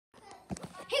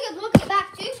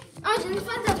congratulations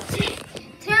for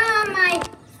the on my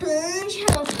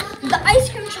channel. The ice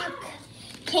cream truck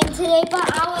came today,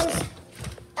 but I was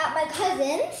at my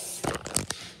cousin's,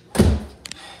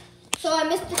 so I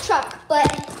missed the truck. But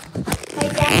my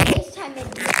dad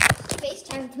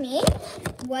FaceTimed me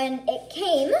when it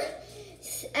came,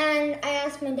 and I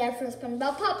asked my dad for a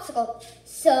SpongeBob popsicle.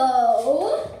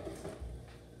 So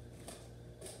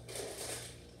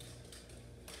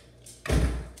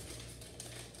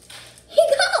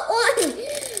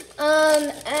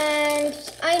and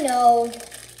I know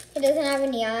it doesn't have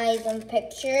any eyes in the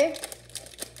picture,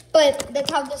 but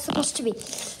that's how they're supposed to be.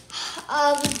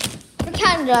 For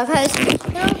Canada, because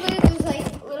normally there's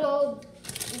like little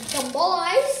gumball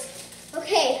eyes.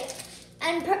 Okay,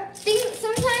 and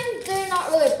sometimes they're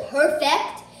not really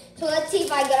perfect. So let's see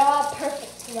if I get all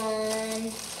perfect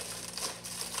ones.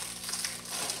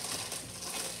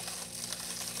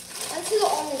 This is the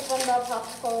only SpongeBob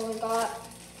popsicle we got.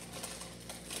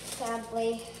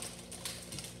 Sadly.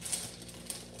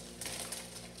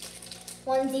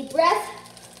 One deep breath.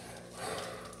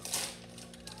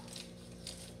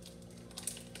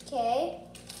 Okay,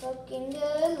 looking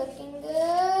good, looking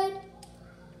good.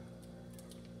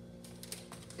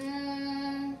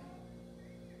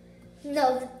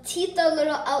 No, the teeth are a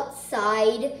little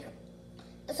outside.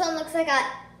 This one looks like a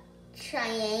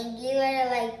triangular,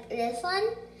 like this one.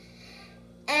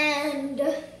 And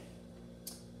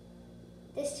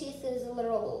this tooth is a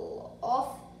little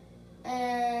off,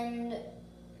 and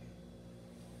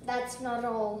that's not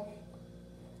all.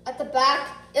 At the back,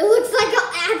 it looks like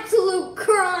an absolute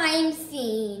crime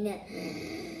scene.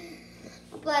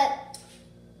 But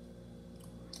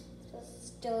it's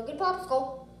still a good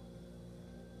popsicle.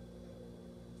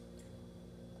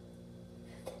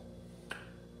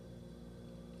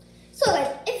 So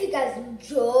guys, if you guys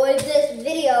enjoyed this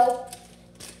video,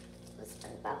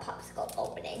 about popsicle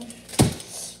opening,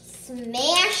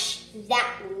 smash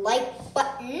that like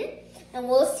button, and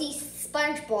we'll see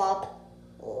SpongeBob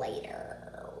later.